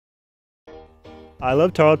I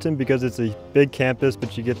love Tarleton because it's a big campus,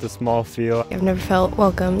 but you get the small feel. I've never felt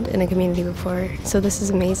welcomed in a community before, so this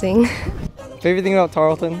is amazing. Favorite thing about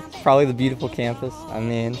Tarleton? Probably the beautiful campus. I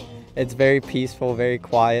mean, it's very peaceful, very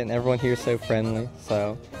quiet, and everyone here is so friendly.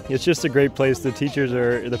 So it's just a great place.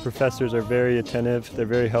 The professors are very attentive, they're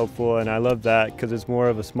very helpful, and I love that because it's more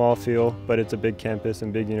of a small feel, but it's a big campus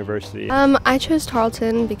and big university. I chose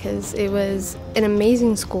Tarleton because it was an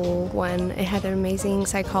amazing school. One, it had an amazing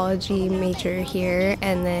psychology major here,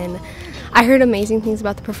 and then I heard amazing things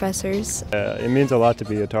about the professors. It means a lot to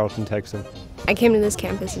be a Tarleton Texan. I came to this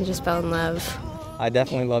campus and just fell in love. I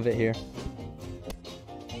definitely love it here.